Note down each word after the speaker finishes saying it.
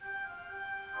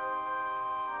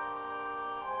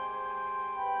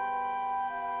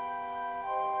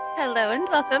Hello and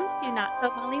welcome to Not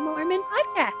So Molly Mormon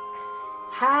podcast.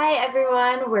 Hi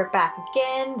everyone, we're back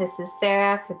again. This is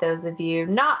Sarah. For those of you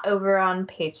not over on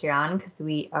Patreon, because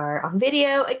we are on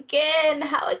video again.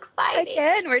 How exciting!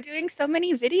 Again, we're doing so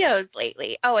many videos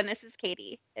lately. Oh, and this is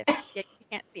Katie, if you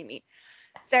can't see me.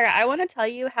 Sarah, I want to tell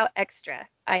you how extra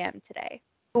I am today.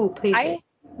 Oh, please.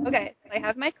 Okay, so I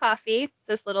have my coffee,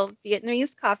 this little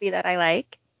Vietnamese coffee that I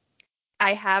like.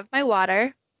 I have my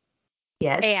water.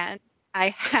 Yes. And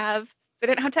I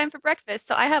didn't have time for breakfast,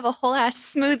 so I have a whole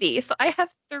ass smoothie. So I have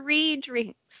 3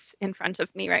 drinks in front of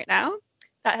me right now.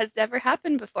 That has never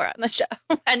happened before on the show,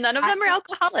 and none of them are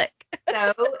alcoholic.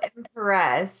 So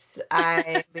impressed.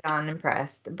 I'm beyond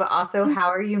impressed. But also, how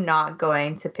are you not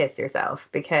going to piss yourself?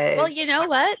 Because Well, you know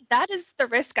what? That is the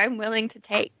risk I'm willing to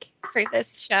take for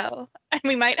this show. And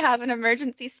we might have an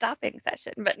emergency stopping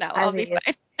session, but no, I'll be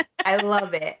fine. I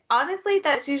love it. Honestly,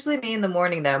 that's usually me in the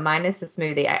morning, though. Minus a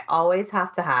smoothie. I always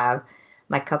have to have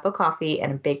my cup of coffee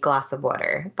and a big glass of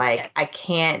water. Like, Yes. I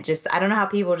can't I don't know how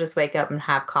people just wake up and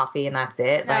have coffee and that's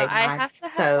it. No, Like, I I'm have to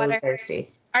have so water.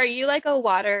 thirsty. Are you like a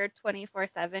water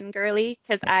 24/7 girly?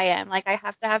 Because I am. Like, I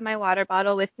have to have my water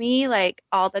bottle with me, like,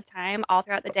 all the time, all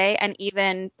throughout the day, and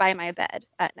even by my bed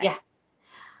at night. Yeah.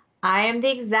 I am the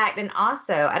exact, and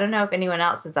also, I don't know if anyone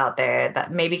else is out there,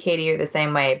 that maybe Katie, you're the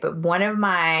same way, but one of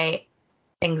my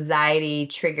anxiety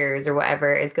triggers or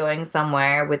whatever is going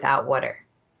somewhere without water.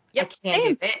 Yep, I can't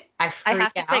same. do it. I I freak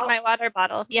have to take out. my water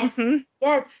bottle. Yes. Mhm.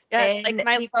 Yes. Yeah, it's like And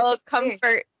my people little think it's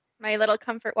weird.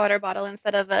 comfort water bottle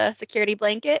instead of a security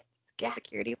blanket. Yeah.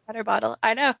 Security water bottle.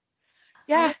 I know. Oh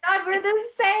Yeah. my God, we're the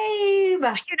same. You know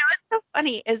what's so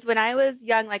funny is when I was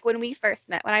young, like when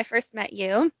I first met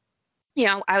you,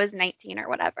 I was 19 or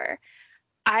whatever.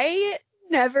 I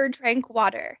never drank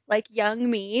water. Like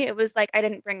young me, it was like I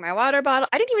didn't bring my water bottle.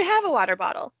 I didn't even have a water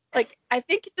bottle. Like I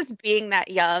think just being that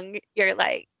young, you're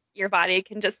like your body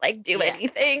can just like do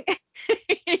anything.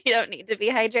 You don't need to be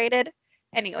hydrated.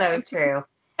 Anyway. So true.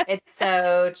 It's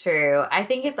so true. I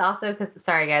think it's also because,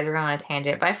 sorry guys, we're going on a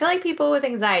tangent, but I feel like people with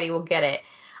anxiety will get it.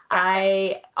 Yeah.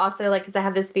 I also like, because I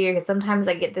have this fear, because sometimes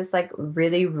I get this like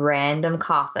really random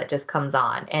cough that just comes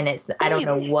on, and I don't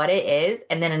know what it is,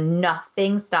 and then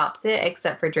nothing stops it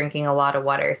except for drinking a lot of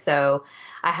water. So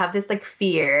I have this like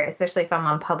fear, especially if I'm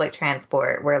on public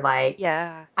transport, where like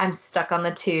I'm stuck on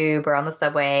the tube or on the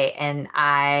subway and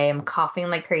I'm coughing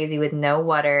like crazy with no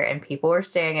water and people are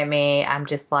staring at me. I'm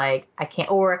just like, I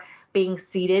can't. Or being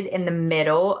seated in the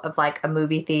middle of like a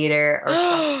movie theater or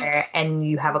somewhere and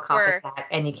you have a cough attack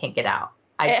and you can't get out.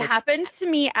 It happened to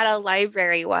me at a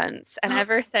library once, and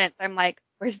ever since I'm like,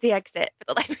 where's the exit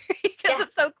for the library? Because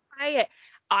it's so quiet.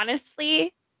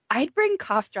 Honestly, I'd bring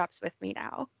cough drops with me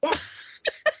now. Yes.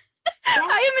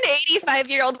 I am an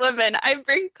 85-year-old woman. I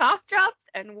bring cough drops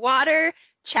and water,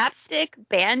 chapstick,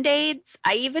 Band-Aids.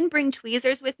 I even bring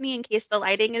tweezers with me in case the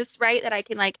lighting is right, that I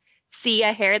can like see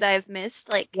a hair that I've missed,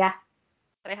 that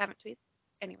I haven't tweezed.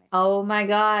 Anyway. Oh my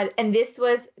God. And this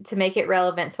was, to make it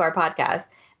relevant to our podcast,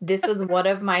 this was one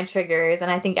of my triggers. And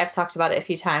I think I've talked about it a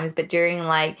few times, but during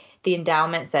like the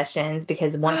endowment sessions,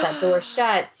 because once that door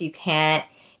shuts, you can't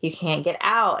get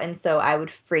out. And so I would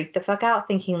freak the fuck out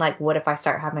thinking like, what if I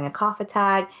start having a cough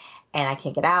attack and I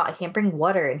can't get out? I can't bring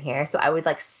water in here. So I would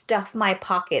like stuff my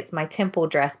pockets, my temple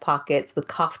dress pockets, with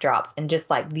cough drops. And just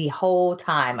like the whole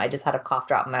time I just had a cough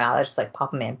drop in my mouth. I just like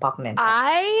pop them in.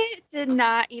 I did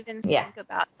not even think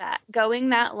about that.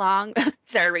 Going that long,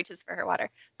 Sarah reaches for her water.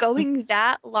 Going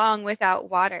that long without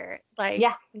water, like,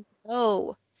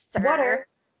 no, sir. Water.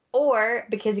 Or,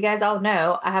 because you guys all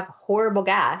know I have horrible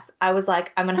gas, I was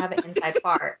like, I'm going to have an inside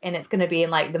fart, and it's going to be in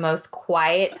like the most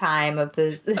quiet time of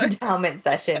this endowment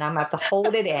session. I'm going to have to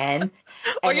hold it in.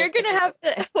 Or you're going to have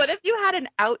to, what if you had an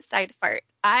outside fart?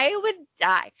 I would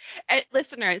die. And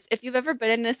listeners, if you've ever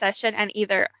been in a session and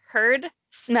either heard,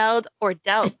 smelled, or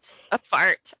dealt a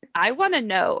fart, I want to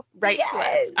know. Write to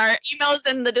us. Our email's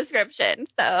in the description.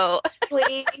 So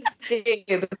please do,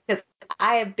 because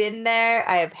I have been there.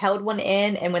 I have held one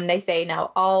in, and when they say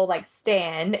now all like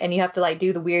stand, and you have to like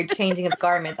do the weird changing of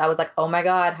garments, I was like, oh my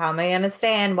God, how am I gonna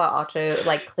stand while also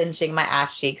like clenching my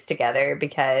ass cheeks together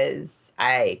because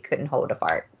I couldn't hold a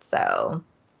fart. So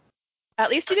at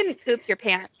least you didn't poop your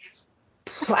pants.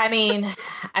 I mean,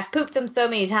 I've pooped them so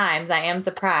many times. I am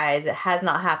surprised it has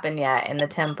not happened yet in the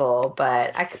temple,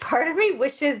 but part of me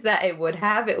wishes that it would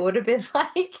have. It would have been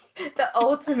like the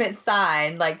ultimate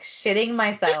sign, like shitting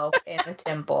myself in the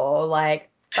temple. Like,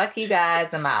 fuck you guys,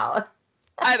 I'm out.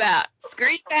 I'm out. Screw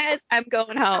you guys, I'm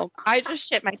going home. I just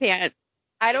shit my pants.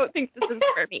 I don't think this is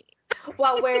for me.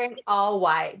 While wearing all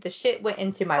white. The shit went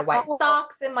into my white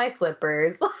socks and my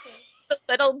slippers. The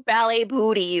little ballet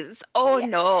booties. Oh, Yes.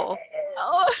 no.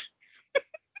 Oh,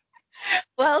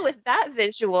 well, with that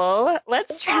visual,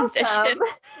 let's Welcome. transition.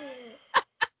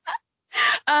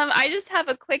 I just have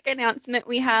a quick announcement.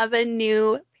 We have a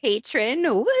new patron.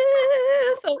 Woo!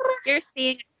 So you're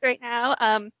seeing us right now.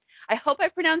 I hope I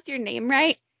pronounced your name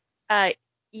right. Uh,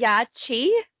 Yachi.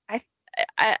 I,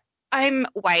 I, I'm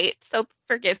white, so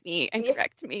forgive me and Yeah.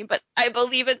 correct me, but I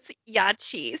believe it's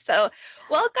Yachi. So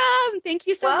welcome. Thank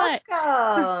you so much.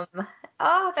 Welcome.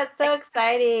 Oh, that's so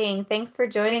exciting. Thanks for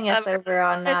We joining us love over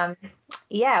on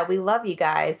yeah, we love you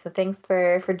guys. So thanks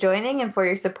for joining and for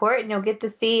your support, and you'll get to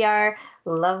see our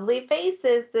lovely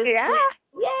faces this yeah.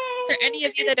 week. For any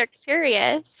of you Yay! that are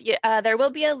curious, there will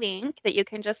be a link that you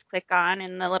can just click on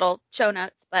in the little show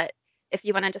notes. But if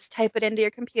you want to just type it into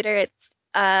your computer, it's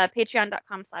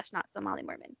patreon.com/not so Molly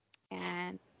Mormon,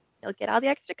 and you'll get all the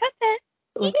extra content.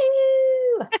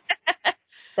 Woo!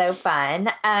 So fun.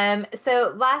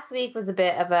 So last week was a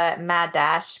bit of a mad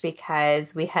dash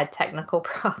because we had technical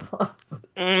problems,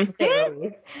 to say the Mhm.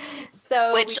 least.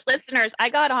 So Which listeners, I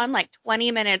got on like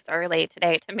 20 minutes early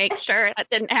today to make sure that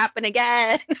didn't happen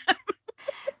again.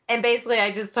 and basically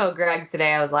I just told Greg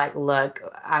today, I was like, look,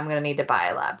 I'm gonna need to buy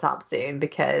a laptop soon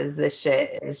because this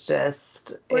shit is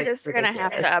just We're it's just gonna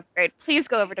have ridiculous. to upgrade. Please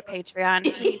go over to Patreon.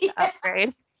 We need to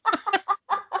upgrade.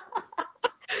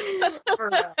 For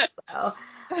real.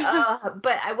 So,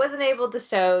 but I wasn't able to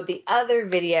show the other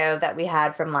video that we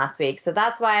had from last week. So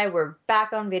that's why we're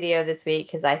back on video this week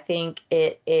because I think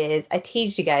I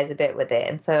teased you guys a bit with it.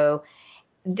 And so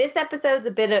this episode's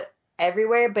a bit of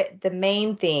everywhere, but the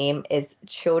main theme is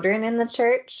children in the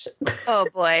church. Oh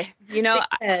boy.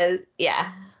 Because,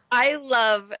 yeah. I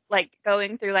love like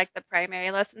going through like the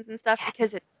primary lessons and stuff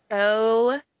because it's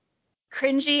so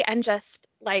cringy and just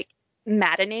like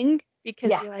maddening because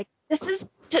Yeah. you're like, this is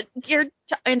you're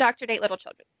to indoctrinate little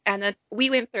children, and then we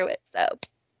went through it. So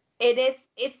It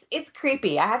is it's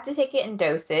creepy. I have to take it in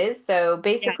doses. So yeah,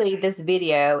 basically this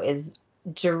video is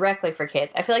directly for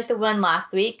kids. I feel like the one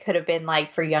last week could have been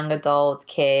like for young adults,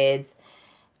 kids.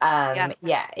 yeah,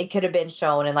 Yeah, it could have been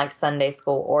shown in like Sunday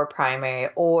school or primary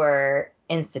or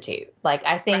institute. Like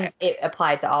I right. think it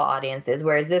applied to all audiences,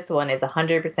 whereas this one is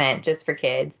 100% just for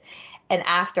kids. And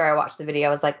after I watched the video,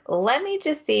 I was like, let me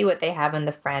just see what they have in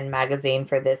the Friend magazine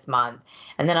for this month.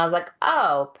 And then I was like,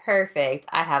 oh, perfect.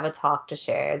 I have a talk to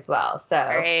share as well. So,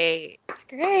 Great,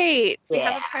 great. We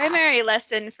have yeah. a primary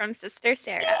lesson from Sister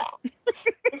Sarah.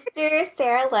 Sister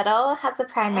Sarah Little has a Oh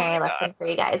primary my God. lesson for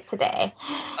you guys today.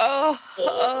 Oh,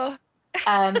 oh.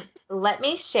 Let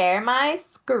me share my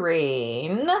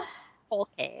screen.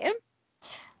 Okay.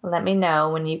 Let me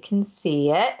know when you can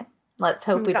see it. Let's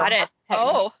hope we Got don't have it.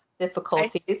 technical Oh, I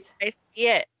difficulties. I see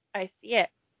it. I see it.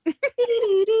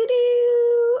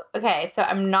 Okay, so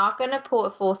I'm not going to pull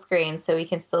it full screen so we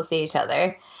can still see each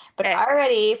other. But Okay.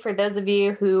 already, for those of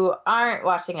you who aren't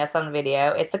watching us on video,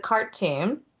 it's a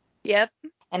cartoon Yep.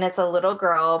 and it's a little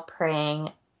girl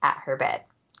praying at her bed.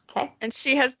 Okay, And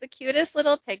she has the cutest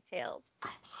little pigtails.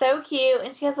 so cute.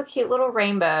 And she has a cute little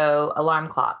rainbow alarm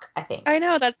clock, I think. I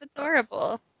know, that's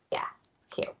adorable. Yeah,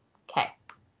 cute. Okay.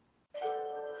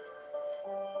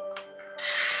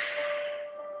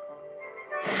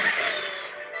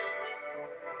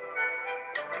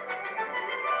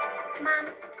 Mom,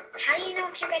 how do you know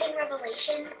if you're getting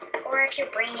revelation or if your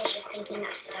brain is just thinking of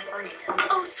stuff on its own?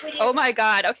 Oh, sweetie. Oh my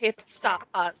God. Okay, stop.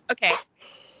 Pause. Okay.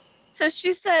 So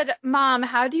she said, Mom,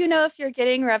 how do you know if you're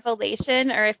getting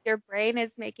revelation or if your brain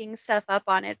is making stuff up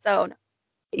on its own?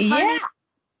 Yeah. Honey,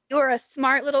 you're a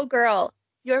smart little girl.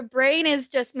 Your brain is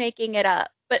just making it up.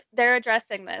 But they're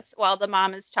addressing this while the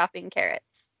mom is chopping carrots.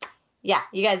 Yeah,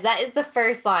 you guys, that is the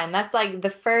first line. That's like the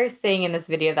first thing in this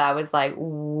video that I was like,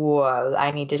 whoa, I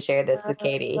need to share this with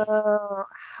Katie. Oh,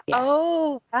 Yeah.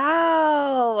 oh,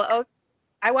 wow. Oh,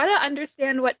 I want to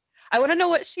understand I want to know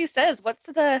what she says. What's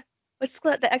the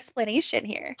explanation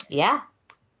here? Yeah.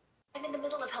 I'm in the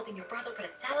middle of helping your brother put a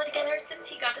salad together since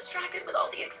he got distracted with all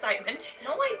the excitement.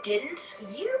 No, I didn't.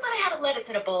 You, but I had a lettuce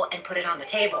in a bowl and put it on the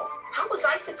table. How was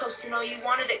I supposed to know you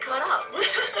wanted it cut up?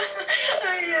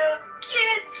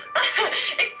 Kids,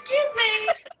 excuse me.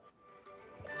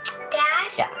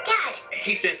 Dad? Yeah. Dad.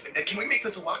 Hey, sis, can we make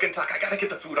this a walk and talk? I gotta get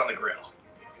the food on the grill.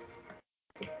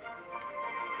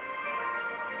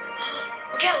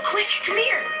 Miguel, quick, come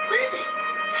here. What is it?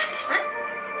 What?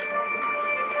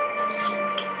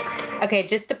 Okay,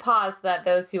 just to pause so that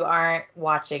those who aren't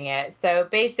watching it. So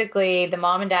basically, the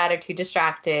mom and dad are too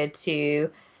distracted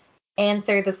to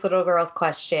answer this little girl's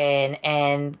question,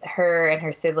 and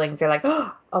her siblings are like,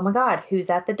 oh my God, who's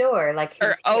at the door? Like, Or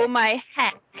who's oh here? my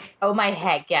heck. Oh my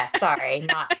heck, yes, sorry,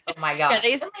 not oh my Yeah, God.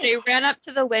 they ran up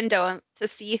to the window to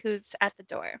see who's at the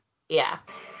door. Yeah.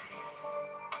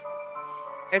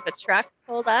 There's a truck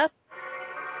pulled up.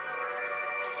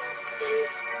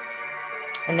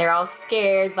 And they're all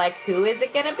scared, like, who is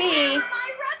it gonna be? My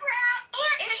Rugrat!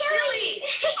 Aunt Tilly!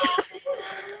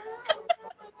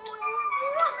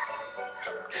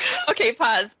 Okay,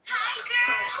 pause. Hi,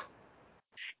 girl!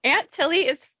 Aunt Tilly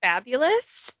is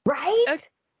fabulous. Right? Okay.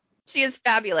 She is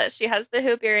fabulous. She has the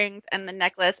hoop earrings and the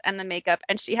necklace and the makeup,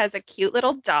 and she has a cute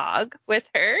little dog with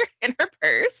her in her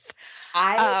purse.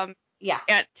 Yeah.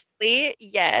 Aunt Tilly,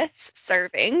 yes,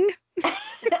 serving.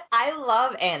 I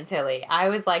love Aunt Tilly. I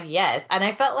was like, yes. And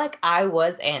I felt like I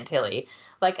was Aunt Tilly.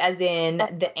 Like, as in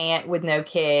the aunt with no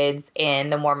kids in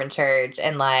the Mormon church.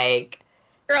 And, like...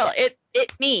 Girl,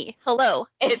 it's me. Hello,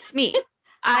 it's me.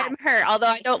 I'm her, although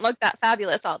I don't look that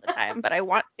fabulous all the time, but I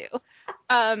want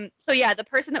to. So yeah, the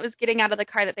person that was getting out of the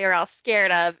car that they were all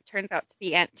scared of turns out to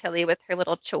be Aunt Tilly with her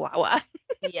little chihuahua.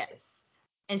 Yes.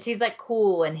 And she's, like,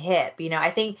 cool and hip. You know, I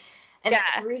think... And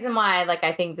Yeah. the reason why, like,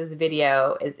 I think this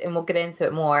video is, and we'll get into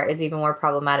it more, is even more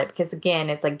problematic because, again,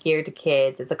 it's, like, geared to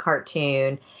kids. It's a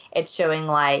cartoon. It's showing,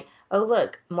 like, oh,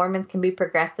 look, Mormons can be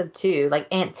progressive, too. Like,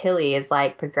 Aunt Tilly is,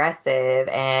 like, progressive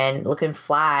and looking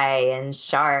fly and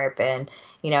sharp and,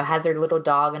 you know, has her little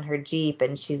dog in her Jeep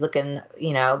and she's looking,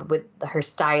 you know, with her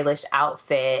stylish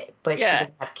outfit, but she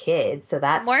doesn't have kids. So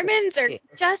that's... Mormons are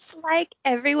just like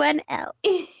everyone else.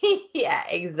 Yeah,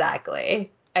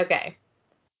 exactly. Okay.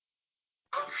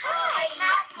 Hi,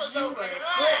 that was over.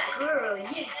 Good girl,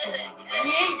 yes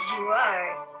you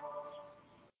are.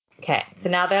 Okay, so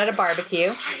now they're at a barbecue.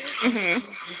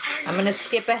 Mm-hmm. I'm going to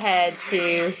skip ahead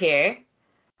to here.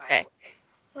 Okay.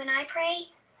 When I pray,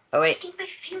 Oh, I wait. think my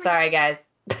feelings... Sorry, guys.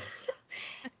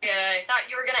 I thought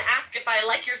you were going to ask if I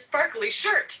like your sparkly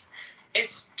shirt.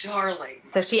 It's darling.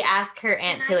 So she asked her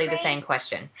Aunt When I Tilly the pray, same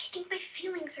question. I think my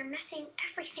feelings are messing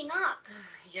everything up.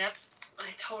 Yep,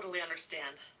 I totally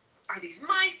understand. Are these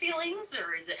my feelings,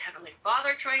 or is it Heavenly Father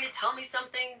trying to tell me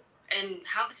something? And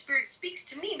how the Spirit speaks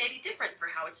to me may be different for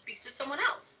how it speaks to someone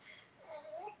else.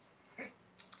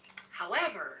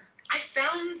 However, I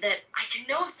found that I can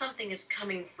know if something is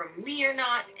coming from me or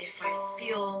not if I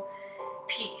feel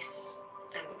peace.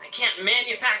 And I can't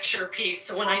manufacture peace,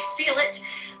 so when I feel it,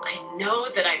 I know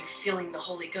that I'm feeling the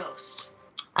Holy Ghost.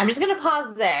 I'm just going to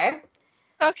pause there.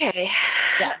 Okay.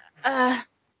 Yeah.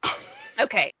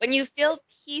 Okay. When you feel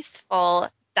peaceful,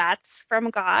 that's from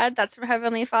God. That's from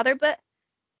Heavenly Father. But,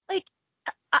 like,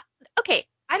 okay,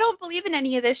 I don't believe in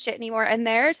any of this shit anymore. And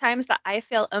there are times that I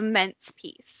feel immense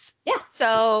peace. Yeah.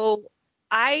 So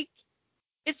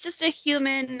it's just a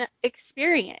human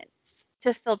experience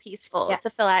to feel peaceful, Yeah.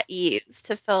 to feel at ease,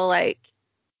 to feel like,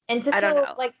 And to I don't feel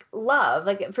know. like love.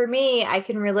 Like, for me, I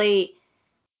can relate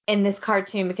in this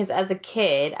cartoon because as a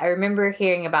kid, I remember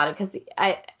hearing about it because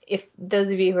if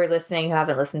those of you who are listening who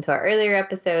haven't listened to our earlier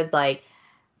episodes, like,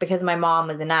 because my mom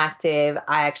was inactive,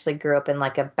 I actually grew up in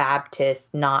like a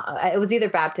Baptist, it was either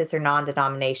Baptist or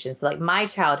non-denomination. So like my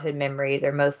childhood memories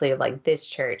are mostly of like this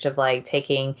church, of like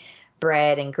taking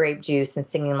bread and grape juice and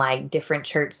singing like different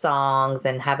church songs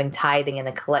and having tithing in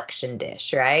a collection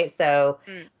dish, right? So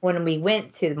when we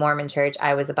went to the Mormon church,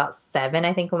 I was about 7,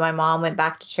 I think, when my mom went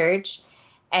back to church.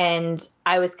 And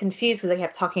I was confused because they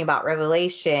kept talking about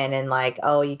Revelation and like,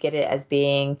 oh, you get it as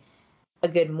being a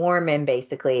good Mormon,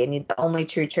 basically, and the only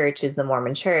true church is the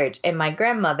Mormon church. And my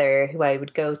grandmother, who I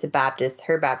would go to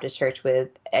her Baptist church with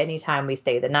anytime we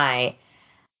stayed the night,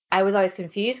 I was always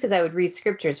confused because I would read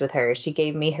scriptures with her. She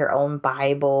gave me her own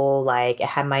Bible, like it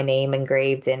had my name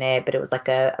engraved in it, but it was like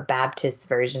a Baptist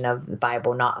version of the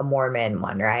Bible, not a Mormon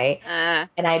one, right?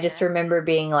 And I just remember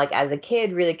being like, as a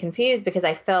kid, really confused because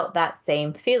I felt that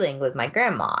same feeling with my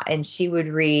grandma, and she would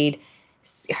read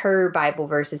her Bible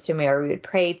verses to me, or we would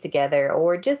pray together,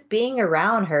 or just being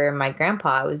around her and my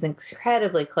grandpa. I was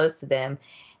incredibly close to them,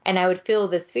 and I would feel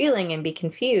this feeling and be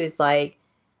confused, like,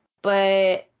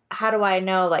 but how do I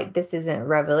know, like, this isn't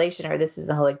Revelation or this is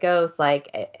the Holy Ghost?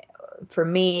 Like, for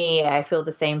me, I feel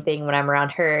the same thing when I'm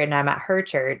around her and I'm at her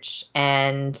church,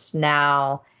 and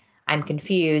now I'm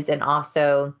confused. And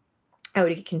also I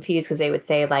would get confused because they would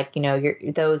say, like, you know,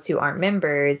 those who aren't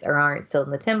members or aren't still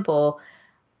in the temple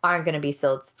aren't going to be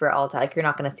sealed for all time. Like, you're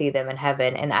not going to see them in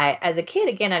heaven. And I, as a kid,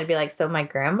 again, I'd be like, so my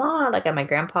grandma, like, and my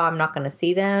grandpa, I'm not going to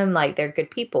see them. Like, they're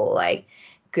good people, like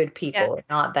good people. Yeah.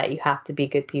 Not that you have to be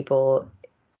good people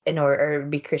in order, or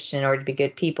be Christian in order to be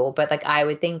good people. But like, I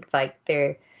would think like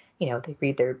they're, you know, they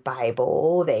read their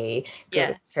Bible, they go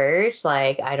to church.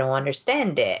 Like, I don't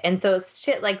understand it. And so it's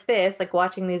shit like this, like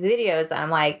watching these videos, I'm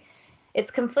like,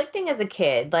 it's conflicting as a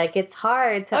kid. Like, it's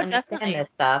hard to Oh, understand definitely. this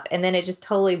stuff. And then it just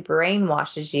totally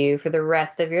brainwashes you for the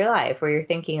rest of your life, where you're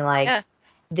thinking like Yeah.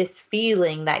 this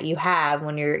feeling that you have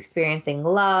when you're experiencing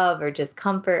love or just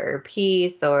comfort or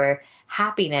peace or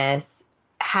happiness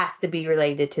has to be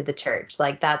related to the church.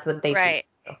 Like, that's what they teach Right.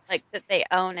 you. Like that they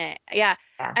own it. Yeah.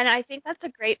 Yeah. And I think that's a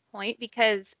great point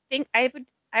because I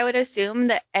would assume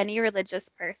that any religious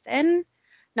person,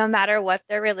 no matter what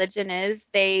their religion is,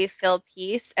 they feel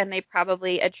peace and they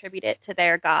probably attribute it to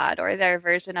their God or their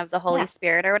version of the Holy Yeah.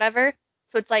 Spirit or whatever.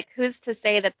 So it's like, who's to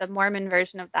say that the Mormon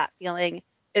version of that feeling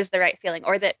is the right feeling,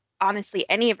 or that honestly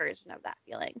any version of that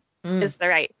feeling Mm. is the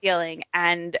right feeling?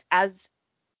 And as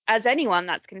anyone,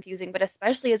 that's confusing, but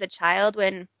especially as a child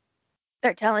when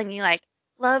they're telling you like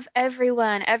love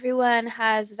everyone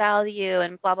has value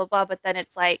and blah blah blah, but then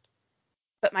it's like,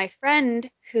 but my friend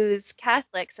who's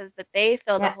Catholic says that they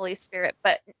feel the Yeah. Holy Spirit,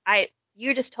 but I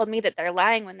you just told me that they're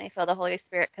lying when they feel the Holy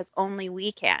Spirit because only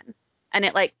we can. And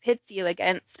it like pits you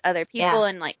against other Yeah. people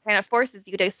and like kind of forces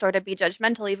you to sort of be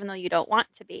judgmental even though you don't want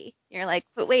to be. You're like,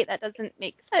 but wait, that doesn't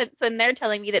make sense when they're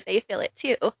telling me that they feel it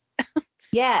too.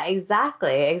 Yeah,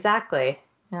 exactly. Exactly.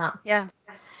 Yeah. Yeah.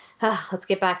 Let's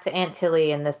get back to Aunt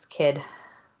Tilly and this kid.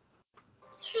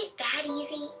 Is it that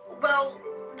easy? Well,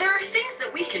 there are things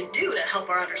that we can do to help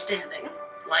our understanding,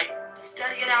 like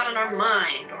study it out in our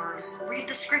mind or read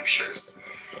the scriptures.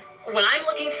 When I'm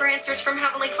looking for answers from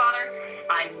Heavenly Father,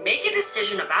 I make a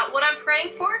decision about what I'm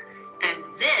praying for, and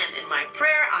then in my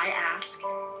prayer I ask,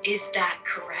 is that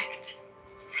correct?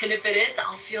 And if it is,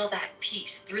 I'll feel that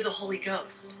peace through the Holy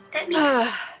Ghost. That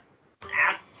makes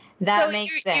That So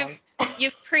makes you've sense.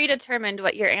 you've predetermined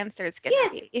what your answer is going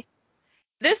to Yes. be.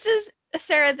 This is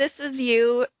Sarah. This is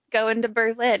you going to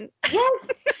Berlin. Yes.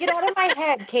 Get out of my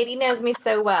head. Katie knows me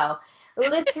so well.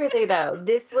 Literally, though,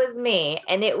 this was me,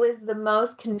 and it was the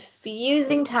most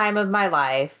confusing time of my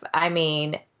life. I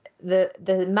mean, the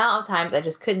amount of times I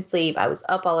just couldn't sleep. I was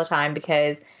up all the time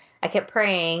because I kept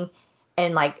praying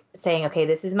and like saying, okay,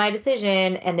 this is my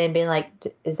decision, and then being like,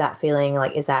 is that feeling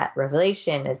like, is that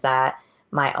revelation? Is that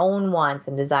my own wants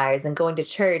and desires? And going to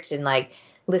church and like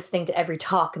listening to every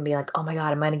talk and being like, oh my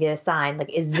God, I'm gonna get a sign. Like,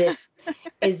 is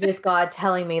this God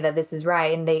telling me that this is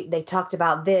right? And they talked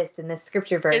about this in this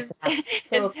scripture verse, Is and that's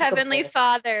so is Heavenly applicable.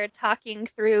 Father talking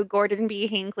through Gordon B.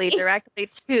 Hinckley directly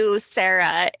to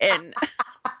Sarah in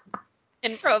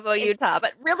Provo, Utah?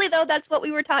 But really though, that's what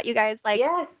we were taught, you guys. Like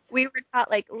Yes. we were taught,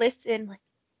 like, listen, like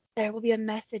there will be a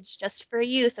message just for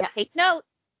you, so Yeah. take note.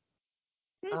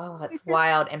 Oh, it's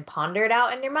wild. And ponder it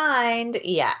out in your mind.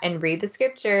 Yeah. And read the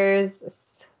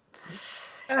scriptures.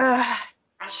 Ugh.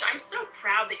 Gosh, I'm so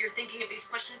proud that you're thinking of these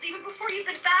questions even before you've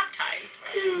been baptized.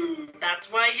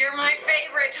 That's why you're my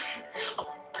favorite.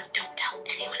 Oh, but don't tell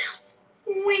anyone else.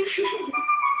 Wink.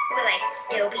 Will I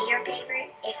still be your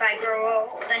favorite if I grow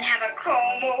old and have a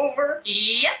comb over?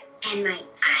 Yep. And my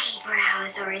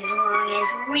eyebrows are as long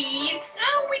as weeds?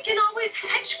 Oh, we can always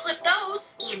hedge clip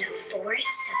those. And a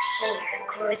forest of hair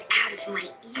grows out of my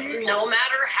ears? No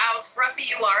matter how scruffy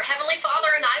you are, Heavenly Father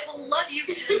and I will love you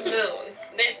to the moon.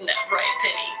 Isn't that right,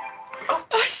 Penny?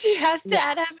 Oh, she has to Yeah.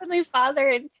 add Heavenly Father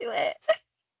into it.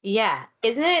 Yeah.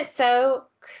 Isn't it so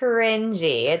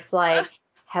cringy? It's like,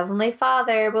 Heavenly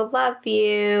Father will love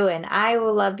you, and I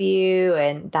will love you,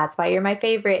 and that's why you're my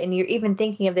favorite. And you're even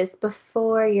thinking of this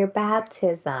before your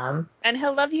baptism. And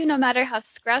he'll love you no matter how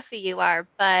scruffy you are,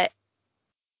 but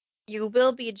you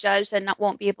will be judged and not,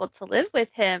 won't be able to live with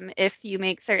him if you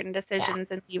make certain Yeah. decisions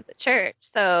and leave the church.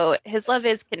 So his love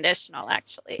is conditional,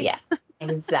 actually. Yeah,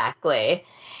 exactly.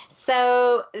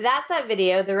 So that's that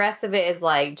video. The rest of it is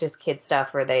like just kid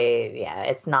stuff where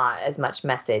it's not as much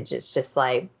message. It's just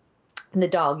like the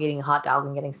dog eating a hot dog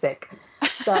and getting sick.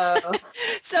 So,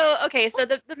 So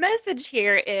the message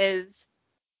here is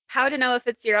how to know if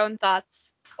it's your own thoughts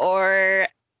or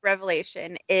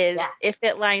revelation is yeah, if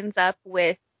it lines up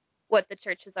with what the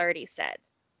church has already said,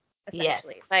 yes,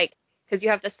 essentially. Like, because you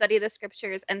have to study the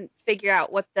scriptures and figure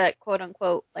out what the quote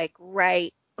unquote like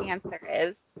right answer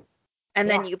is. And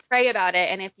then yeah, you pray about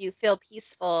it. And if you feel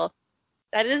peaceful,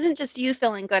 that isn't just you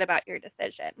feeling good about your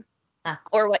decision uh,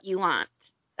 or what you want.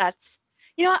 That's,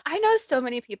 I know so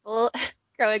many people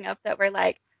growing up that were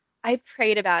like, I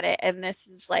prayed about it and this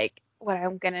is like what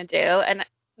I'm going to do. And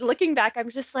looking back,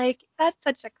 I'm just like, that's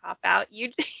such a cop out.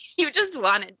 You, you just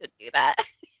wanted to do that.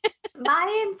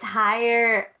 my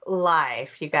entire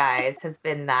life, you guys, has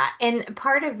been that. And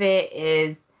part of it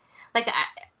is like,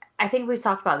 I think we've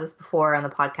talked about this before on the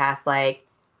podcast. Like,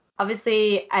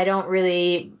 obviously, I don't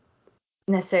really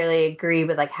necessarily agree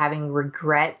with like having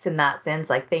regrets in that sense.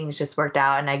 Like, things just worked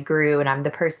out and I grew and I'm the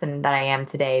person that I am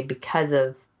today because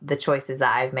of the choices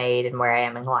that I've made and where I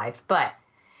am in life. But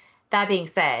that being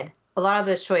said, a lot of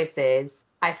those choices,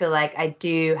 I feel like I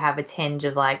do have a tinge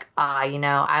of like,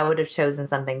 I would have chosen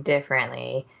something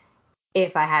differently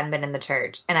if I hadn't been in the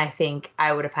church. And I think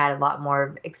I would have had a lot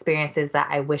more experiences that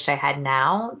I wish I had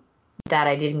now that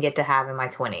I didn't get to have in my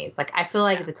 20s. Like, I feel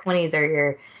like the 20s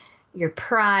are your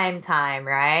prime time,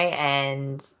 right?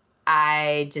 And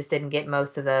I just didn't get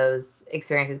most of those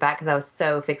experiences back because I was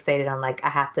so fixated on like, I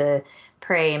have to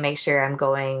pray and make sure I'm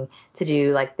going to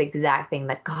do like the exact thing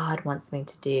that God wants me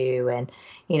to do. And,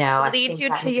 I Lead think you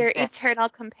that to your means that, eternal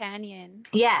companion.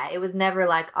 yeah, it was never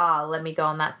like, oh, let me go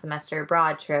on that semester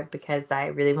abroad trip because I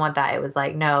really want that. It was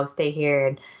like, no, stay here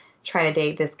and try to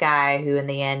date this guy who in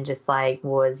the end just like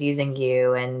was using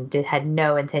you and had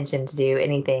no intention to do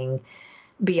anything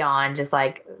beyond just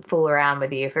like fool around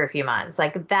with you for a few months.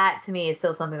 Like that to me is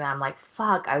still something that I'm like,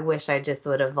 fuck, I wish I just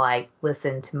would have like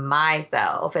listened to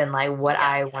myself and like what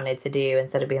I wanted to do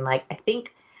instead of being like, I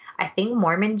think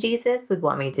Mormon Jesus would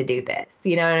want me to do this.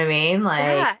 You know what I mean? Like,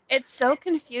 Yeah, it's so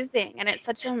confusing and it's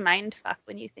such a mind fuck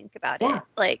when you think about yeah. it.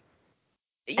 Like,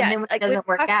 And yeah, then when it like we've doesn't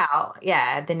work talked,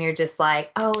 out, then you're just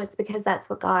like, oh, it's because that's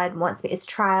what God wants me. It's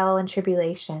trial and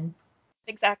tribulation.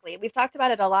 exactly. We've talked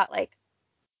about it a lot, like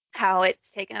how it's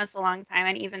taken us a long time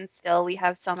and even still we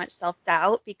have so much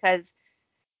self-doubt because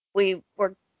we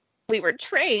were we were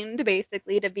trained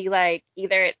basically to be like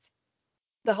either it's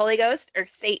the Holy Ghost or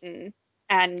Satan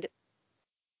and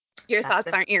your That's thoughts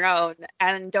it. aren't your own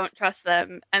and don't trust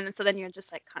them. And so then you're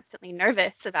just like constantly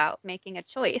nervous about making a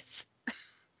choice.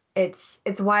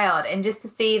 It's wild. And just to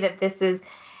see that this is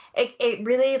it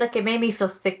really like it made me feel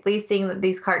sickly seeing that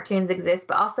these cartoons exist,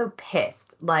 but also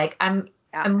pissed. Like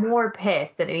Yeah. I'm more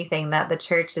pissed than anything that the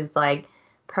church is like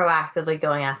proactively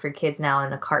going after kids now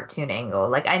in a cartoon angle.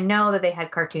 Like I know that they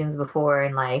had cartoons before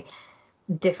and like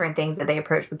different things that they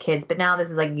approach with kids, but now this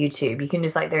is like YouTube. You can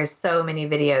just like there's so many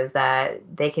videos that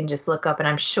they can just look up, and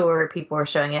I'm sure people are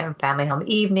showing it in family home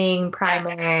evening,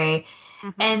 primary.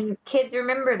 Mm-hmm. And kids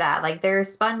remember that. Like they're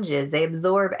sponges. They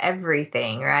absorb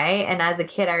everything, right? And as a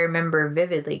kid, I remember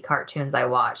vividly cartoons I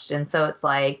watched. And so it's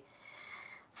like,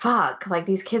 fuck, like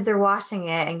these kids are watching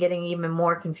it and getting even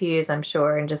more confused, I'm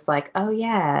sure, and just like, oh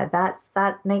yeah,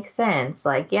 that makes sense.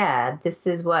 Like, yeah, this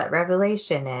is what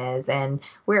Revelation is, and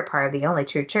we're a part of the only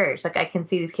true church. Like I can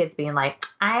see these kids being like,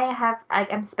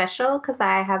 I'm special because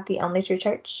I have the only true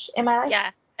church in my life. Yeah.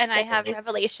 And I have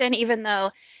revelation, even though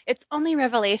it's only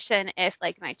revelation if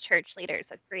like my church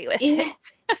leaders agree with it.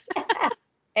 Yeah.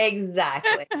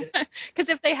 Exactly. Because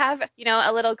if they have,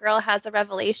 a little girl has a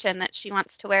revelation that she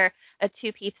wants to wear a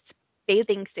two-piece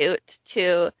bathing suit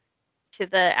to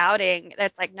the outing,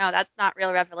 that's like, no, that's not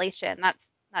real revelation. That's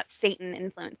Satan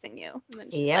influencing you. And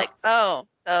then she's Yep. like, oh,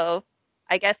 so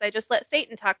I guess I just let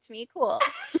Satan talk to me. Cool.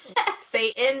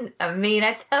 Satan,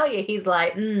 I tell you, he's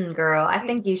like, girl, I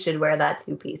think you should wear that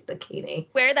two-piece bikini.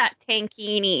 Wear that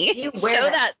tankini. You wear Show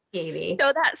that that bikini.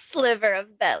 show that sliver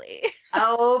of belly.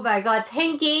 Oh my God,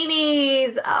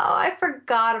 tankinis. Oh, I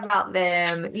forgot about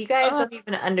them. You guys Oh, don't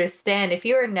even understand. If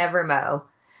you're a Nevermo,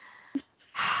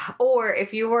 or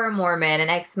if you were a Mormon, an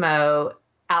ex-Mo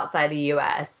outside the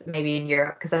U.S., maybe in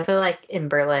Europe, because I feel like in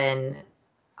Berlin,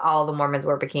 all the Mormons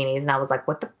wore bikinis, and I was like,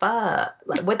 what the fuck?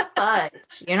 Like, what the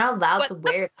fudge? You're not allowed what to the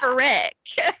wear frick?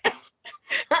 that.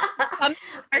 Some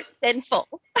are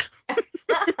sinful.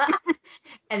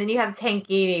 And then you have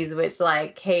tankinis, which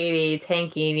like Katie,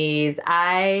 tankinis.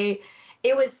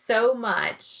 It was so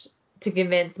much to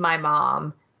convince my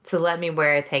mom to let me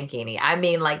wear a tankini. I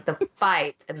mean, like the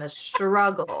fight and the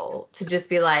struggle to just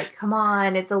be like, come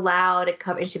on, it's allowed. It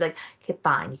covers. And she'd be like, okay,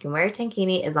 fine, you can wear a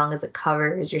tankini as long as it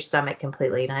covers your stomach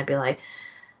completely. And I'd be like,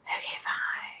 okay,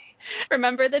 fine.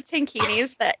 Remember the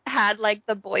tankinis that had like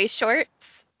the boy shorts?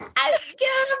 Get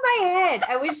out of my head.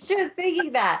 I was just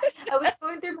thinking that. I was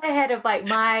going through my head of like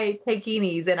my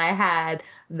takinis, and I had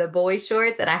the boy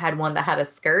shorts, and I had one that had a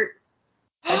skirt.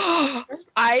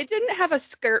 I didn't have a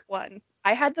skirt one.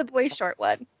 I had the boy short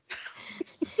one.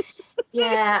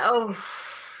 Yeah. Oh,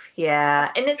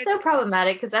 yeah. And it's so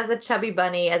problematic because as a chubby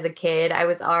bunny, as a kid, I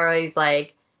was always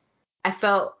like, I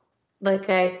felt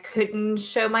like I couldn't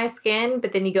show my skin,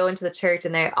 but then you go into the church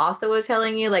and they also were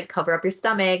telling you like cover up your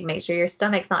stomach, make sure your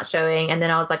stomach's not showing. And then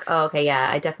I was like, oh, okay, yeah,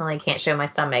 I definitely can't show my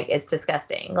stomach. It's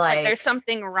disgusting. Like Like, there's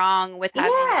something wrong with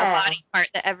having a yeah, body part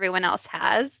that everyone else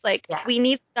has. Like yeah, we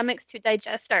need stomachs to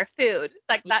digest our food.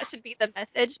 Like that should be the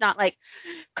message, not like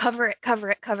cover it,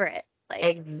 cover it, cover it. Like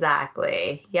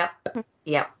exactly. Yep,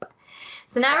 yep.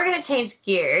 So now we're going to change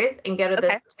gears and go to okay.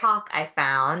 this talk I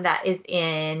found that is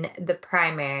in the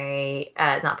primary,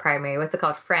 not primary, what's it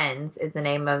called? Friends is the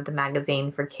name of the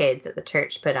magazine for kids that the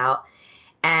church put out.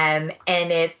 And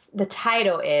the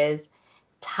title is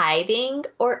Tithing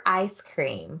or Ice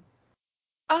Cream.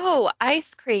 Oh,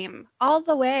 ice cream all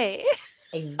the way.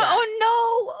 Exactly. Oh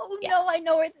no. Oh Yeah. no, I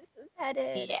know where this is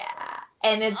headed. Yeah.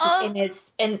 And Oh,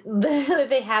 literally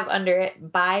they have under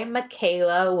it by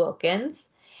Michaela Wilkins,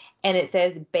 and it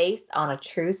says based on a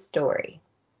true story.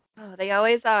 oh, they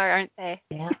always are, aren't they?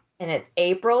 Yeah. And it's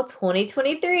April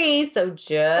 2023, so Oh,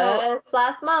 just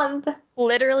last month.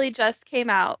 literally just came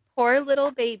out. Poor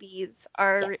little babies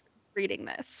are Yeah. reading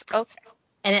this. Okay.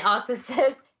 And it also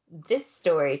says this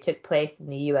story took place in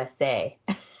the USA.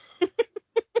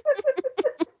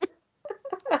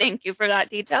 Thank you for that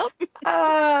detail.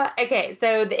 Okay,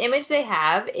 so the image they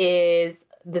have is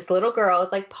this little girl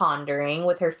is like pondering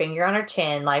with her finger on her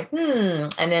chin, like,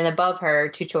 and then above her,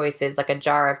 two choices, like a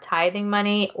jar of tithing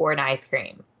money or an ice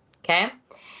cream. Okay?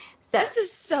 So This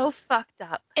is so fucked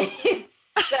up. it's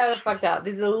so fucked up.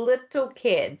 These are little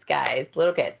kids, guys,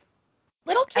 little kids.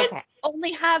 Little kids Okay.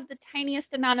 only have the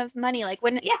tiniest amount of money. Like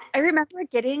when Yeah. I remember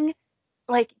getting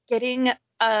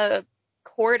a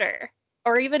quarter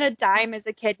or even a dime as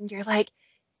a kid, and you're like,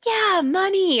 yeah,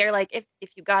 money. Or like if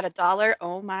you got $1,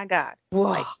 oh my God. Whoa.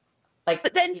 Like, Like,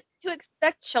 but then to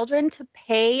expect children to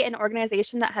pay an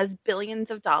organization that has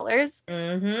billions of dollars,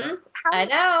 I how?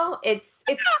 know. It's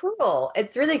cruel.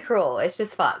 It's really cruel. It's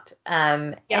just fucked.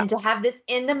 Yeah. And to have this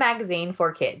in the magazine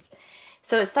for kids.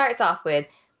 So it starts off with,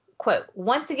 quote,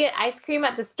 "Want to get ice cream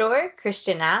at the store?"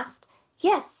 Christian asked.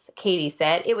 "Yes," Katie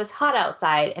said. "It was hot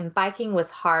outside and biking was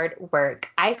hard work.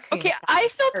 Ice cream Okay, I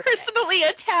sounds feel perfect." personally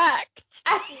attacked.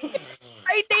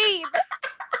 My name.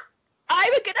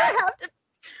 I'm gonna have to.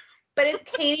 But it's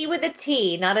Katie with a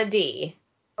T, not a D.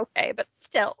 Okay, but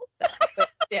still. But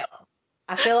still.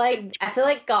 I feel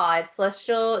like God,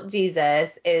 celestial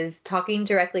Jesus, is talking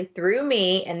directly through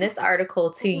me in this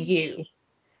article to you.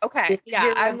 Okay, This is yeah,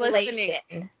 your I'm listening.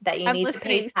 revelation that you I'm need to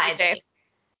pay listening, CJ. tithing.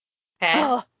 Okay?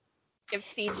 Oh, give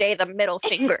CJ the middle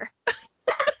finger.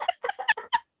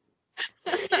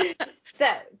 So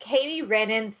Katie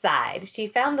ran inside. She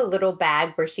found the little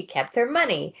bag where she kept her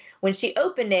money. When she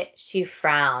opened it, she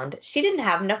frowned. She didn't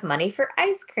have enough money for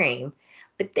ice cream.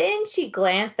 But then she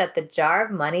glanced at the jar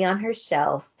of money on her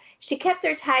shelf. She kept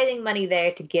her tithing money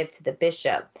there to give to the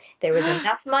bishop. There was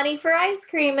enough money for ice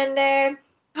cream in there.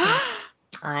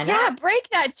 I know. Yeah, break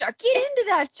that jar. Get into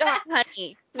that jar,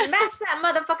 honey. Smash that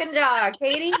motherfucking jar,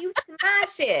 Katie. You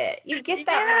smash it. You get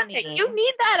that Yeah, money. you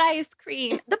need that ice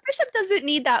cream. The bishop doesn't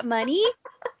need that money.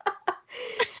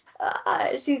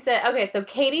 She said, okay, so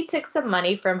Katie took some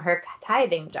money from her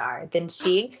tithing jar. Then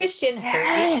she and Christian hurried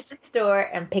Yes, to the store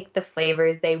and picked the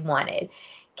flavors they wanted.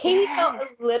 Katie felt yes.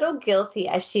 a little guilty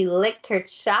as she licked her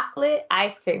chocolate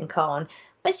ice cream cone,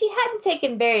 but she hadn't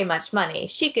taken very much money.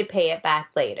 She could pay it back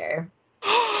later.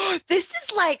 This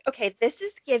is like, okay, this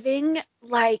is giving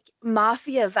like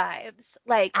mafia vibes.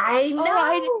 Like, I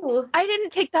oh, know. I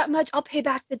didn't take that much. I'll pay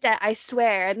back the debt, I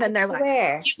swear. And then I they're like,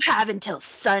 swear. you have until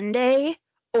Sunday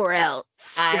or else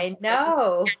I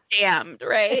know. you're damned,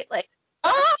 right? Like,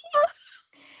 oh,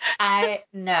 I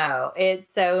know. It's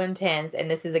so intense, and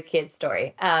this is a kid's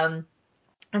story.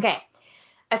 Okay.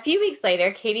 A few weeks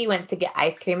later, Katie went to get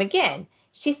ice cream again.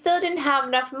 She still didn't have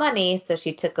enough money, so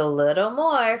she took a little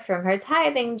more from her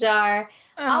tithing jar.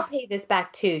 "I'll oh, pay this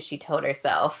back too," she told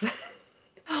herself.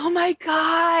 oh my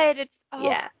God. It's, oh,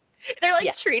 Yeah. they're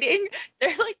Yeah. like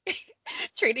they're like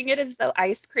treating it as though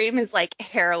ice cream is like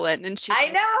heroin. And she's I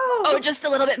like, oh, know. just a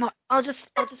little bit more. I'll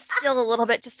just steal a little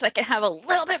bit just so I can have a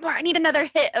little bit more. I need another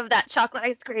hit of that chocolate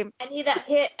ice cream. I need that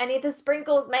hit. I need the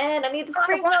sprinkles, man. I need the I want,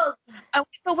 sprinkles. I want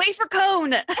the wafer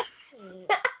cone.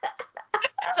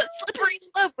 It's a slippery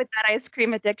slope with that ice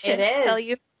cream It addiction. is. Tell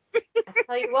you. I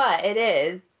tell you what, it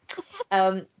is.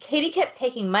 Katie kept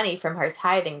taking money from her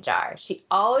tithing jar. She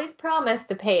always promised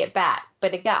to pay it back,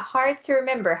 but it got hard to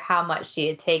remember how much she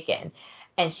had taken,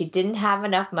 and she didn't have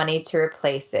enough money to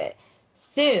replace it.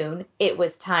 Soon, it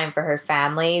was time for her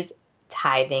family's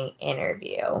tithing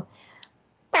interview.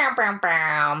 Bow, bow,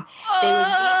 bow. They would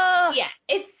meet. Oh, Yeah,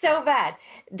 it's so bad.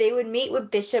 They would meet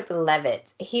with Bishop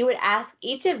Levitt. He would ask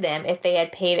each of them if they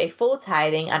had paid a full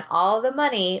tithing on all the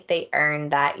money they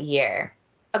earned that year.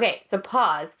 Okay, so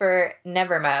pause for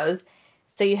Nevermose.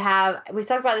 So we've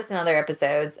talked about this in other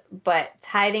episodes, but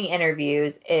tithing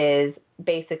interviews is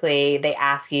basically they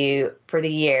ask you for the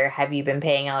year, have you been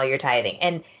paying all your tithing?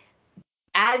 And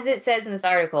as it says in this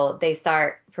article, they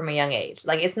start from a young age.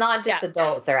 Like, it's not just yeah.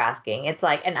 adults they're asking. It's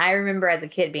like, and I remember as a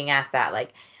kid being asked that,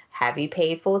 like, have you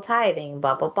paid full tithing?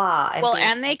 Blah, blah, blah. And Well, being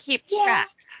and they like, keep yeah, track.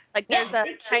 Like yeah, there's a they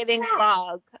keep tithing track.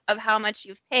 log of how much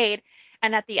you've paid.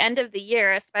 And at the end of the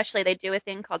year, especially, they do a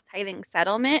thing called tithing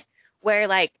settlement, where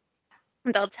like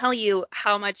they'll tell you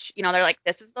how much, they're like,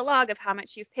 this is the log of how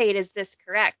much you've paid. Is this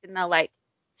correct? And they'll like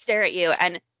stare at you.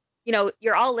 And,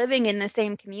 you're all living in the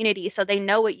same community, so they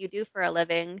know what you do for a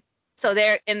living. So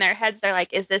they're in their heads, they're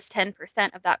like, is this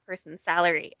 10% of that person's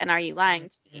salary? And are you lying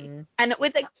to me? Mm-hmm. And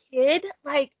with a kid,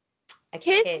 like, A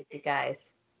kids, kid, you guys.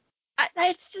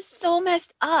 it's just so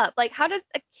messed up. Like, how does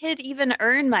a kid even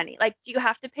earn money? Like, do you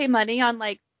have to pay money on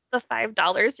like the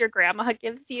 $5 your grandma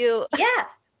gives you? Yeah,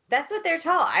 that's what they're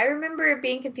taught. I remember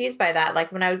being confused by that,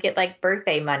 like when I would get like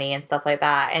birthday money and stuff like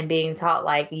that, and being taught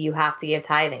like you have to give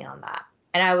tithing on that.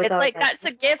 And I was It's always like, like, that's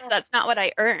a gift. That's not what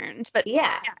I earned. But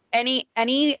yeah, yeah,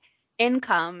 any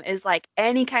income is like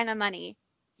any kind of money.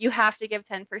 You have to give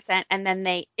 10%, and then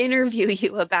they interview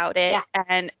you about it yeah,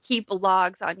 and keep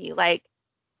logs on you. Like,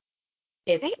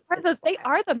 they are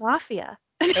it's the mafia.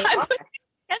 they I'm are. putting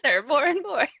it together more and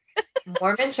more.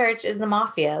 Mormon church is the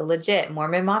mafia, legit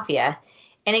Mormon mafia.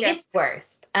 And it Yeah. gets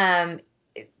worse.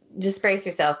 Just brace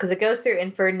yourself because it goes through,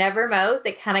 and for Never Mo's,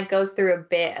 it kind of goes through a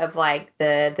bit of like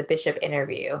the bishop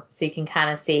interview, so you can kind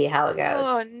of see how it goes.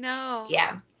 Oh no.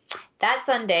 Yeah. That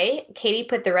Sunday, Katie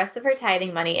put the rest of her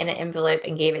tithing money in an envelope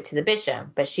and gave it to the bishop,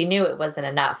 but she knew it wasn't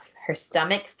enough. Her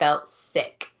stomach felt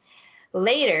sick.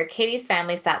 Later, Katie's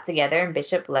family sat together in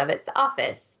Bishop Levitt's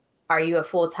office. Are you a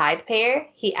full tithe payer?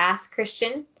 He asked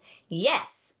Christian.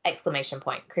 Yes! Exclamation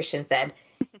point, Christian said.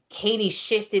 Katie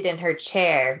shifted in her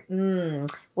chair.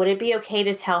 Would it be okay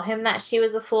to tell him that she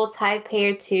was a full tithe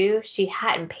payer too? She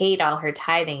hadn't paid all her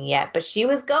tithing yet, but she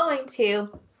was going to.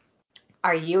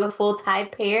 Are you a full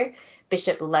tithe payer?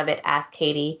 Bishop Levitt asked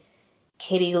Katie.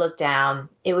 Katie looked down.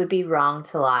 It would be wrong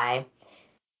to lie.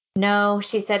 No,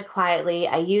 she said quietly.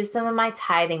 I used some of my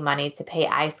tithing money to pay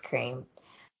ice cream.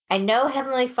 I know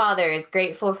Heavenly Father is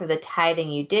grateful for the tithing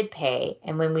you did pay,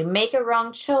 and when we make a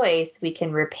wrong choice, we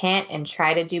can repent and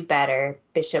try to do better.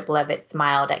 Bishop Levitt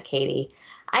smiled at Katie.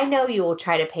 I know you will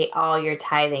try to pay all your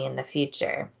tithing in the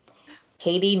future.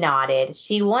 Katie nodded.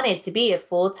 She wanted to be a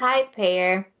full tithe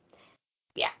payer.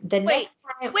 Yeah. The Wait, next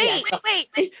time, yeah,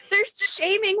 wait. They're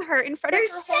shaming her in front of they're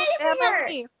her whole shaming her.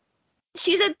 family.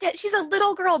 She's a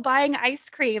little girl buying ice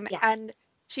cream, Yeah. and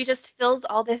she just feels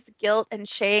all this guilt and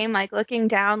shame, like looking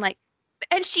down, like,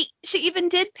 and she even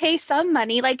did pay some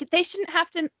money. Like, they shouldn't have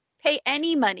to pay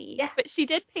any money, Yeah. but she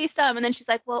did pay some, and then she's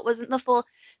like, well, it wasn't the full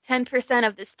 10%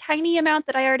 of this tiny amount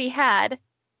that I already had. Isn't it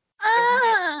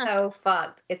Ah, so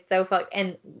fucked? It's so fucked.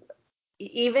 And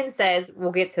even says,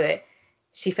 we'll get to it,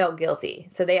 she felt guilty.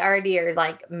 So they already are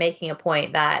like making a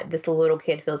point that this little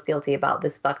kid feels guilty about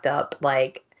this fucked up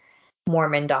like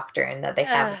Mormon doctrine that they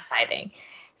have in tithing.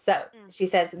 So she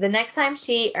says the next time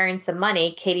she earned some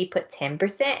money, Katie put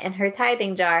 10% in her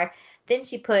tithing jar. Then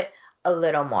she put a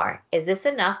little more. Is this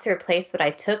enough to replace what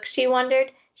I took? She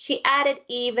wondered. She added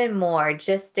even more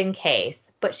just in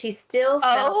case, but she still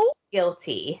felt oh,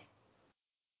 guilty.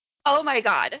 oh my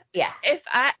God. Yeah.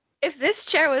 If this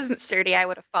chair wasn't sturdy, I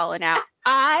would have fallen out.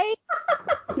 I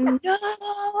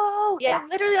No. Yeah. They're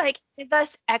literally like, give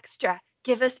us extra.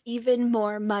 Give us even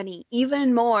more money.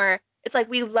 Even more. It's like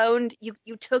we loaned you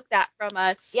took that from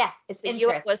us. Yeah. It's So you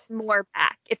owe interest. us more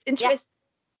back. It's Yeah. interest.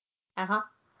 Uh-huh.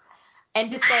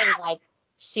 And to say like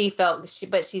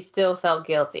but she still felt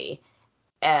guilty.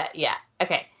 Yeah.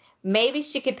 Okay. Maybe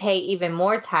she could pay even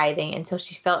more tithing until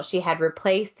she felt she had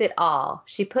replaced it all.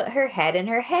 She put her head in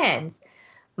her hands.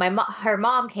 Her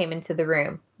mom came into the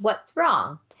room. What's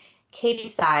wrong? Katie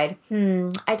sighed.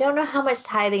 I don't know how much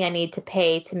tithing I need to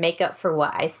pay to make up for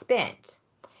what I spent.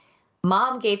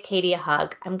 Mom gave Katie a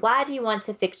hug. I'm glad you want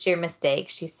to fix your mistake,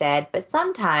 she said, but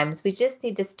sometimes we just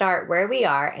need to start where we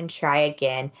are and try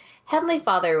again. Heavenly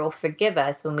Father will forgive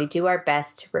us when we do our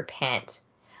best to repent.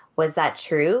 Was that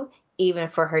true, even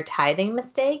for her tithing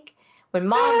mistake? When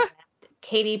Mom left,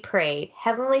 Katie prayed,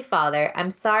 Heavenly Father,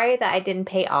 I'm sorry that I didn't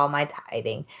pay all my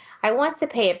tithing. I want to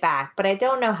pay it back, but I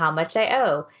don't know how much I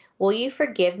owe. Will you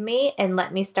forgive me and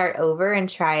let me start over and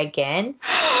try again?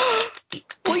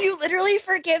 Will you literally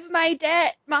forgive my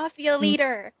debt, mafia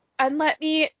leader, and let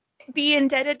me be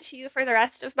indebted to you for the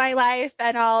rest of my life,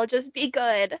 and I'll just be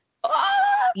good.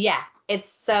 Oh, Yeah, it's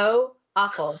so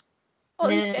awful. And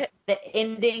holy then shit. the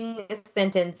ending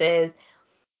sentences,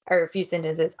 or a few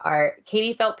sentences, are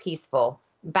Katie felt peaceful.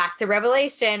 Back to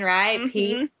Revelation, right? Mm-hmm.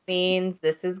 Peace means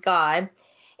this is God.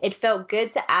 It felt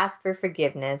good to ask for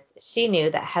forgiveness. She knew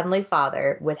that Heavenly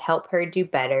Father would help her do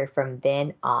better from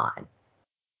then on.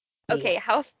 Okay,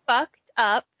 how fucked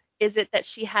up is it that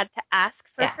she had to ask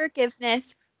for Yeah.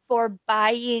 forgiveness for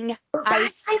buying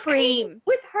ice cream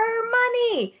With her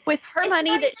money. with her It's money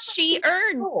not even that like she she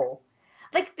earned? stole.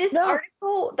 Like this No.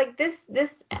 article, like this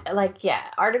like yeah,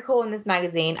 article in this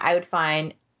magazine, I would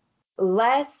find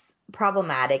less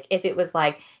problematic if it was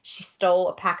like she stole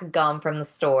a pack of gum from the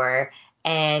store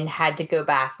and had to go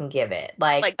back and give it.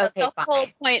 Like okay, the whole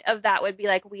fine. point of that would be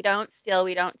like, we don't steal,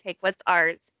 we don't take what's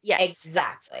ours. Yes,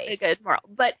 Exactly. that's a good moral.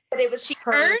 But it was she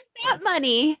her earned that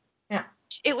money. Yeah.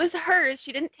 It was hers.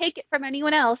 She didn't take it from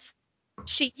anyone else.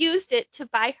 She used it to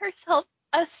buy herself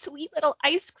a sweet little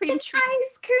ice cream treat.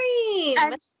 Ice cream.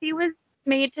 And she was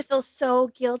made to feel so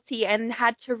guilty and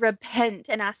had to repent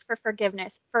and ask for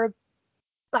forgiveness for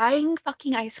buying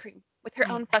fucking ice cream with her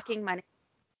own fucking money.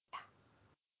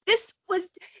 This was,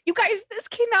 you guys, this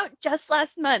came out just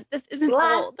last month. This isn't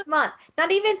old. Last month.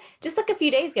 Not even, just like a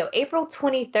few days ago. April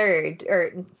 23rd.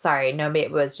 Or, sorry, no,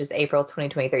 it was just April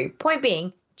 2023. Point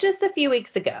being, just a few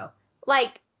weeks ago.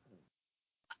 Like,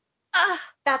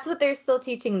 that's what they're still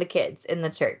teaching the kids in the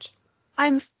church.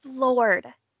 I'm floored.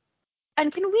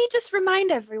 And can we just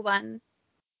remind everyone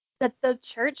that the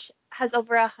church has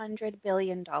over $100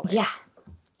 billion? Yeah.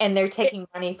 And they're taking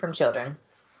money from children.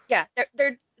 Yeah,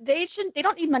 they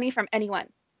don't need money from anyone,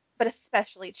 but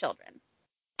especially children.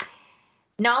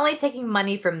 Not only taking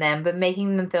money from them, but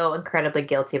making them feel incredibly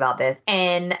guilty about this.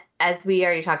 And as we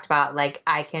already talked about, like,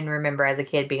 I can remember as a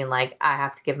kid being like, I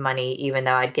have to give money, even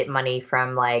though I'd get money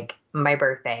from, like, my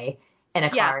birthday in a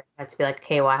card. I had to be like,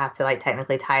 okay, well, I have to, like,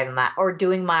 technically tithe on that. Or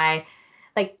doing my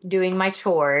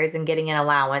chores and getting an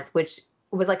allowance, which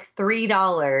was like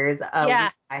 $3 a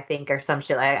week, I think, or some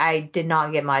shit. Like, I did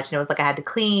not get much. And it was like I had to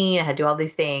clean, I had to do all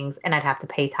these things, and I'd have to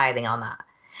pay tithing on that.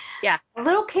 Yeah. A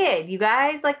little kid, you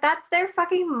guys, like, that's their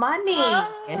fucking money.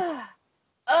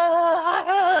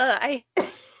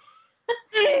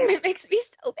 It makes me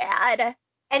so bad.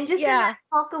 And just in that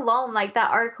talk alone, like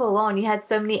that article alone, you had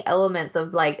so many elements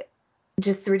of like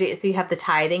just ridiculous. So you have the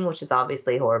tithing, which is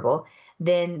obviously horrible.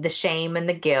 Then the shame and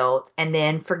the guilt, and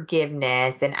then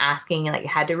forgiveness and asking, like,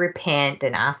 had to repent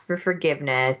and ask for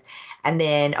forgiveness. And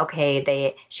then,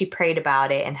 okay, she prayed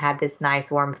about it and had this nice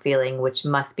warm feeling, which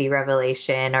must be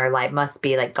revelation, or like must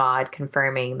be like God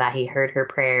confirming that he heard her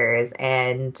prayers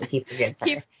and he forgives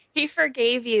her. He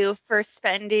forgave you for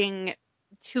spending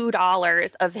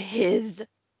 $2 of his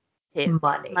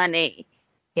money.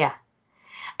 Yeah.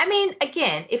 I mean,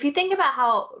 again, if you think about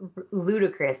how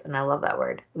ludicrous, and I love that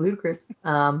word, ludicrous.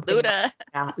 Luda.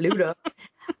 Luda.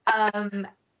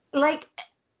 Like,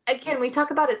 again, we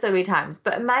talk about it so many times,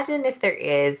 but imagine if there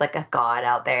is like a God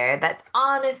out there that's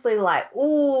honestly like,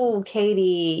 ooh,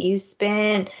 Katie, you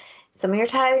spent some of your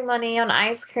tithing money on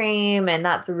ice cream, and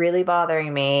that's really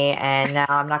bothering me, and now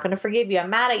I'm not going to forgive you.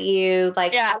 I'm mad at you.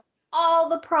 Like, all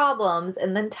the problems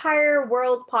in the entire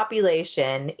world's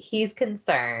population, he's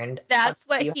concerned. That's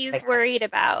what he's worried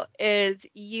about, is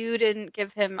you didn't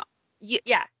give him, you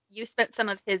spent some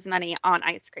of his money on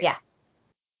ice cream. Yeah.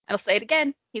 I'll say it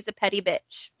again. He's a petty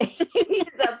bitch. He's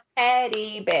a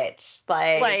petty bitch.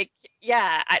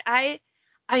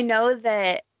 I know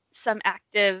that some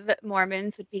active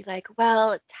Mormons would be like,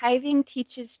 well, tithing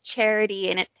teaches charity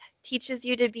and it teaches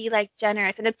you to be like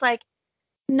generous. And it's like,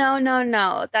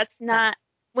 no, that's not,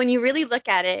 when you really look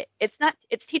at it, it's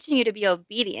teaching you to be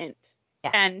obedient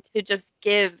and to just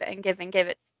give and give and give.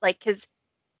 It's like, because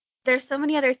there's so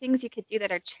many other things you could do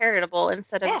that are charitable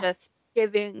instead of just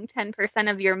giving 10%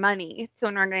 of your money to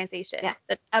an organization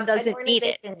that doesn't need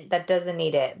it. That doesn't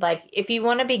need it. Like, if you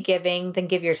want to be giving, then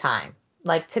give your time.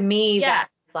 Like, to me, that's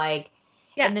like,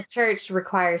 and the church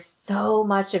requires so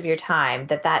much of your time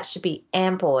that should be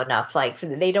ample enough. Like,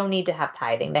 they don't need to have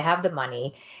tithing. They have the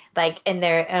money. Like, and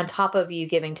they're on top of you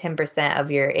giving 10%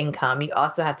 of your income, you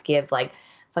also have to give like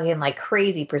fucking like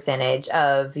crazy percentage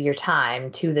of your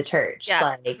time to the church.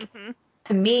 Like,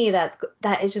 to me, that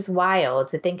is just wild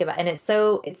to think about. And it's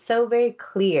so very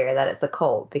clear that it's a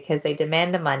cult because they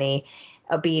demand the money,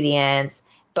 obedience,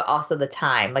 but also the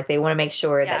time. Like, they want to make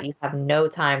sure that you have no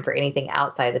time for anything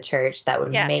outside the church that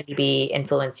would maybe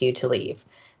influence you to leave,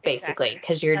 basically,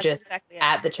 because you're just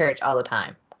at the church all the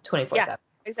time, 24/7. Yeah,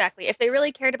 exactly. If they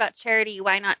really cared about charity,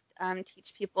 why not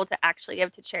teach people to actually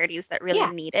give to charities that really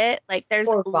need it? Like, there's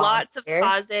lots of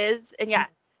causes and that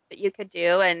you could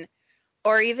do, and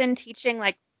or even teaching,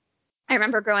 like, I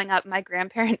remember growing up, my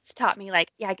grandparents taught me, like,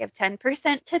 give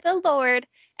 10% to the Lord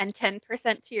and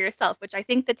 10% to yourself, which I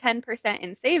think the 10%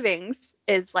 in savings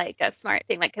is like a smart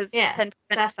thing, like, because 10%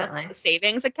 to the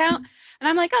savings account. And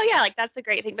I'm like, oh yeah, like, that's a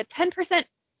great thing. But 10%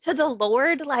 to the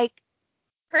Lord, like,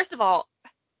 first of all,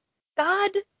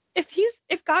 God,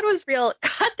 if God was real,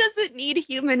 God doesn't need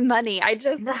human money.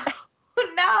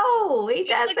 No, he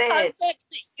doesn't. It's a concept that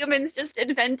humans just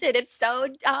invented. It's so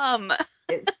dumb.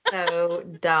 It's so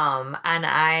dumb. And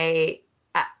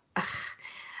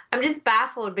I'm just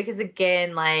baffled because,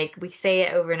 again, like, we say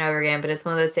it over and over again, but it's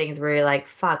one of those things where you're like,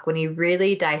 fuck, when you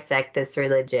really dissect this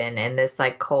religion and this,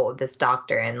 like, cult, this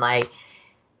doctrine, like,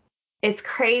 it's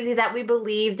crazy that we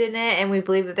believed in it and we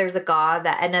believe that there's a God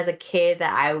that, and as a kid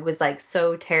that I was like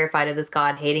so terrified of this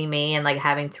God hating me and like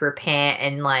having to repent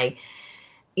and like,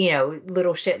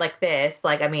 little shit like this,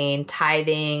 like, I mean,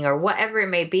 tithing or whatever it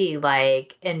may be,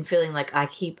 like, and feeling like I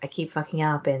keep fucking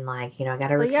up and like, I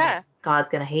gotta Well, repent. yeah. God's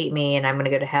gonna hate me and I'm gonna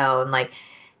go to hell. And like,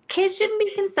 kids shouldn't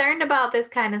be concerned about this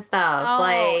kind of stuff. No.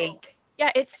 Like,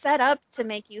 Yeah, it's set up to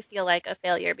make you feel like a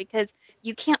failure because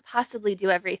you can't possibly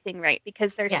do everything right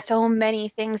because there's yeah, so many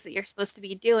things that you're supposed to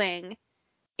be doing.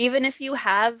 Even if you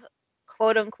have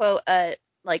quote unquote a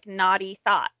like naughty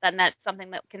thought, then that's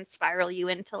something that can spiral you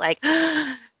into like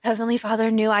Heavenly Father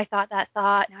knew I thought that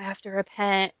thought, now I have to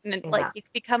repent. And then, like yeah. you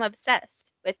become obsessed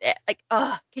with it. Like,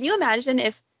 oh, can you imagine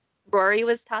if Rory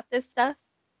was taught this stuff?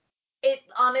 It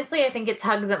honestly, I think it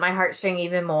tugs at my heartstring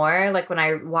even more, like when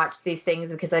I watch these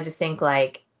things, because I just think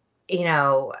like, you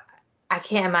know, I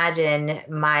can't imagine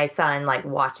my son like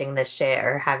watching this shit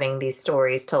or having these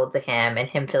stories told to him and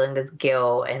him feeling this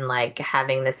guilt and like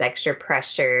having this extra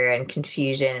pressure and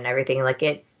confusion and everything. Like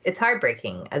it's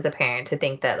heartbreaking as a parent to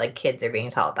think that like kids are being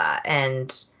taught that.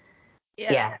 And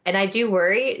Yeah. yeah, and I do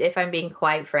worry, if I'm being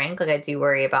quite frank, like I do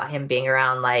worry about him being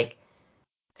around like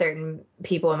certain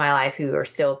people in my life who are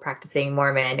still practicing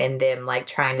Mormon and them like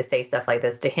trying to say stuff like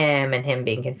this to him and him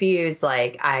being confused.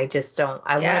 Like, I just don't,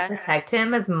 I want to Yeah. protect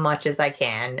him as much as I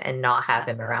can and not have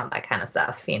him around that kind of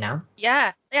stuff,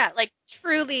 Yeah. Yeah. Like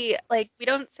truly, like we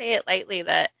don't say it lightly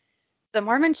that the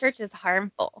Mormon church is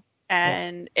harmful Yeah.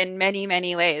 and in many,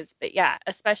 many ways. But yeah,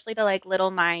 especially to like little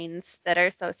minds that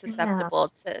are so Yeah.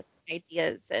 susceptible to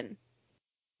ideas and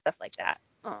stuff like that.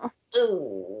 Oh.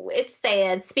 Ooh, it's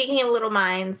sad. Speaking of little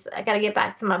minds, I got to get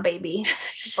back to my baby.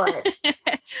 But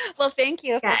Well, thank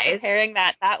you for guys, preparing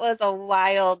that. That was a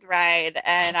wild ride I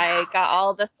and I know. got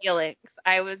all the feelings.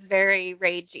 I was very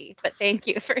ragey, but thank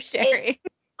you for It sharing.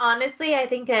 honestly, I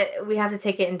think that we have to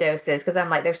take it in doses because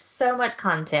I'm like, there's so much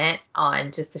content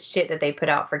on just the shit that they put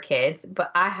out for kids.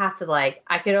 But I have to like,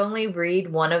 I could only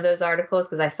read one of those articles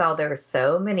because I saw there were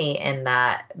so many in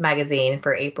that magazine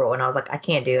for April. And I was like, I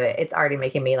can't do it. It's already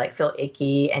making me like feel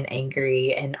icky and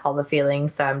angry and all the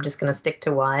feelings. So I'm just going to stick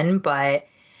to one. But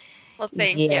Well,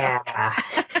 thank you. yeah,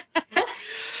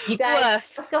 you guys,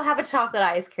 Woof. let's go have a chocolate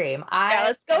ice cream. Yeah, I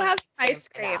let's go want have ice some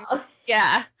cream ice right cream. now.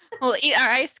 Yeah. We'll eat our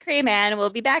ice cream and we'll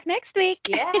be back next week.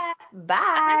 Yeah. Bye.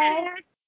 Bye.